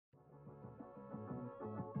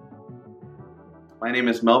My name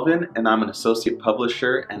is Melvin, and I'm an associate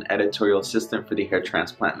publisher and editorial assistant for the Hair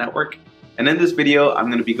Transplant Network. And in this video, I'm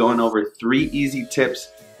going to be going over 3 easy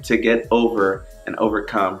tips to get over and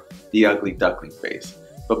overcome the ugly duckling phase.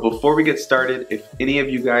 But before we get started, if any of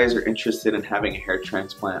you guys are interested in having a hair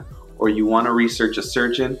transplant or you want to research a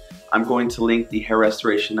surgeon, I'm going to link the Hair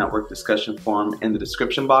Restoration Network discussion forum in the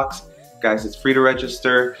description box. Guys, it's free to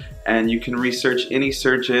register, and you can research any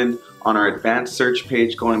surgeon on our advanced search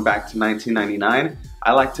page going back to 1999.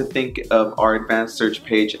 I like to think of our advanced search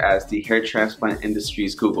page as the hair transplant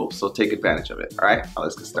industry's Google, so take advantage of it. All right, now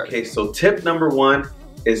let's get started. Okay, so tip number 1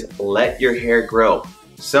 is let your hair grow.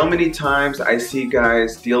 So many times I see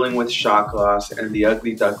guys dealing with shock loss and the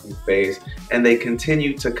ugly duckling phase, and they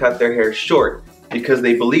continue to cut their hair short because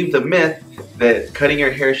they believe the myth that cutting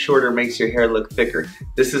your hair shorter makes your hair look thicker.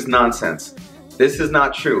 This is nonsense. This is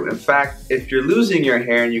not true. In fact, if you're losing your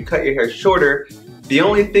hair and you cut your hair shorter, the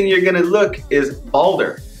only thing you're gonna look is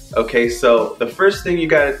balder. Okay, so the first thing you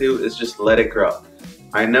gotta do is just let it grow.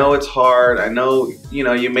 I know it's hard. I know,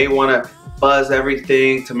 you may wanna buzz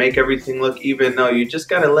everything to make everything look even. No, you just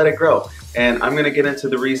gotta let it grow. And I'm gonna get into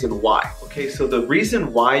the reason why. Okay, so the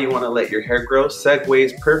reason why you wanna let your hair grow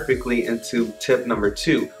segues perfectly into tip number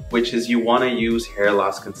 2, which is you wanna use hair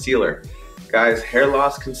loss concealer. Guys, hair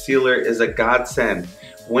loss concealer is a godsend.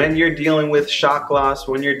 When you're dealing with shock loss,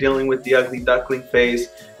 when you're dealing with the ugly duckling phase,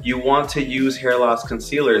 you want to use hair loss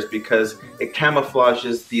concealers because it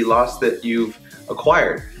camouflages the loss that you've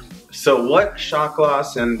acquired. So what shock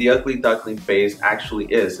loss and the ugly duckling phase actually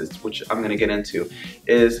is, which I'm gonna get into,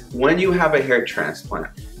 is when you have a hair transplant,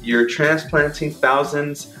 you're transplanting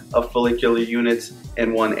thousands of follicular units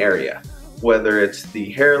in one area, whether it's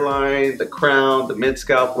the hairline, the crown, the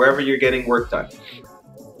mid-scalp, wherever you're getting work done.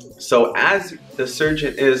 So as the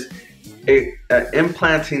surgeon is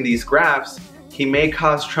implanting these grafts, he may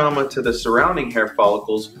cause trauma to the surrounding hair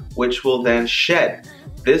follicles, which will then shed.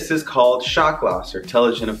 This is called shock loss or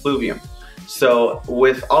telogen effluvium. So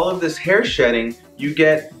with all of this hair shedding, you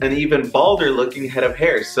get an even balder looking head of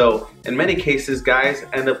hair. So in many cases, guys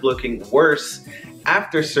end up looking worse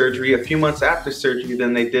after surgery, a few months after surgery,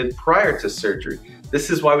 than they did prior to surgery.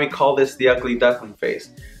 This is why we call this the ugly duckling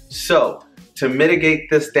phase. So to mitigate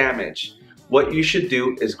this damage, what you should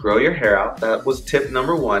do is grow your hair out. That was tip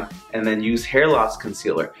number 1, and then use hair loss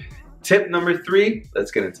concealer. Tip number 3,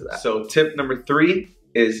 let's get into that. So tip number 3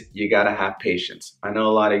 is you gotta have patience. I know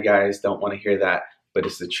a lot of guys don't wanna hear that, but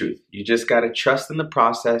it's the truth. You just gotta trust in the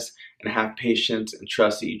process and have patience and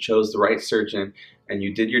trust that you chose the right surgeon and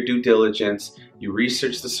you did your due diligence, you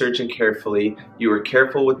researched the surgeon carefully, you were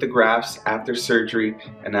careful with the grafts after surgery,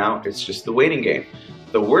 and now it's just the waiting game.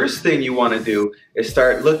 The worst thing you want to do is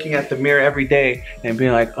start looking at the mirror every day and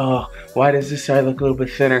being like, oh, why does this side look a little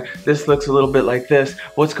bit thinner? This looks a little bit like this.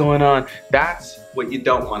 What's going on? That's what you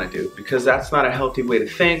don't want to do, because that's not a healthy way to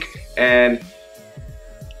think, and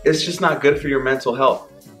it's just not good for your mental health.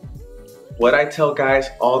 What I tell guys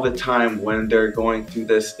all the time when they're going through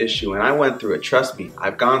this issue, and I went through it, trust me,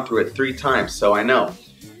 I've gone through it 3 times, so I know.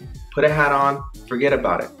 Put a hat on, forget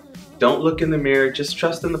about it. Don't look in the mirror, just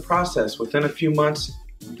trust in the process. Within a few months,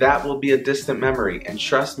 that will be a distant memory. And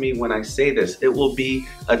trust me when I say this, it will be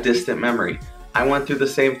a distant memory. I went through the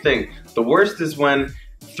same thing. The worst is when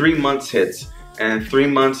 3 months hits and 3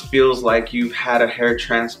 months feels like you've had a hair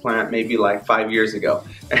transplant maybe like 5 years ago.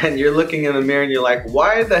 And you're looking in the mirror and you're like,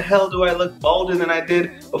 why the hell do I look balder than I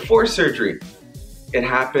did before surgery? It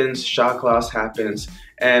happens, shock loss happens.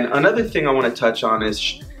 And another thing I want to touch on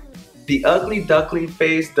is the ugly duckling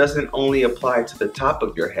phase doesn't only apply to the top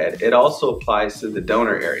of your head, it also applies to the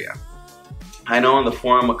donor area. I know on the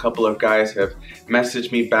forum a couple of guys have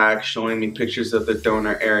messaged me back showing me pictures of the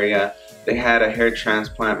donor area. They had a hair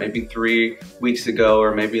transplant maybe 3 weeks ago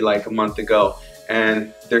or maybe like a month ago,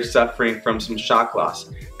 and they're suffering from some shock loss.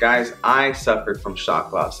 Guys, I suffered from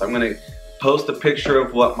shock loss. I'm gonna post a picture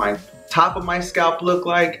of what my top of my scalp looked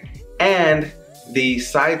like and the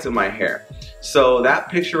sides of my hair. So that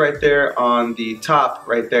picture right there on the top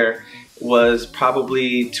right there was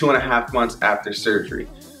probably 2.5 months after surgery.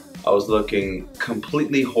 I was looking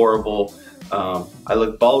completely horrible. I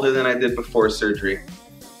looked balder than I did before surgery.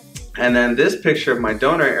 And then this picture of my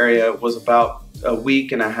donor area was about a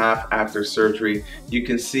week and a half after surgery. You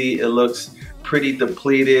can see it looks pretty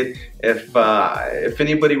depleted. If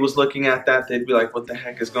anybody was looking at that, they'd be like, what the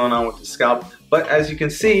heck is going on with the scalp? But as you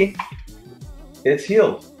can see, it's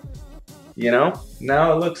healed. you know,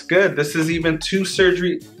 now it looks good. This is even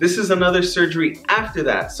this is another surgery after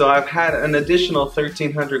that. So I've had an additional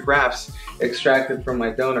 1,300 grafts extracted from my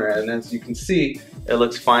donor, and as you can see, it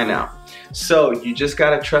looks fine now. So you just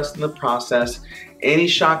gotta trust in the process. Any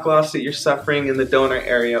shock loss that you're suffering in the donor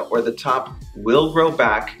area or the top will grow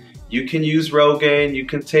back. You can use Rogaine, you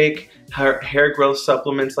can take hair growth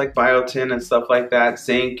supplements like biotin and stuff like that,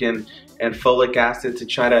 zinc and folic acid to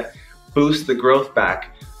try to boost the growth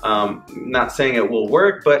back. Not saying it will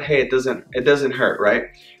work, but hey, it doesn't hurt, right?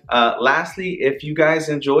 Lastly, if you guys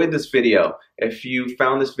enjoyed this video, if you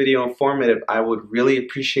found this video informative, I would really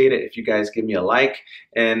appreciate it if you guys give me a like.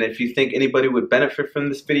 And if you think anybody would benefit from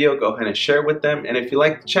this video, go ahead and share it with them. And if you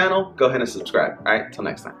like the channel, go ahead and subscribe. All right, till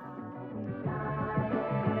next time.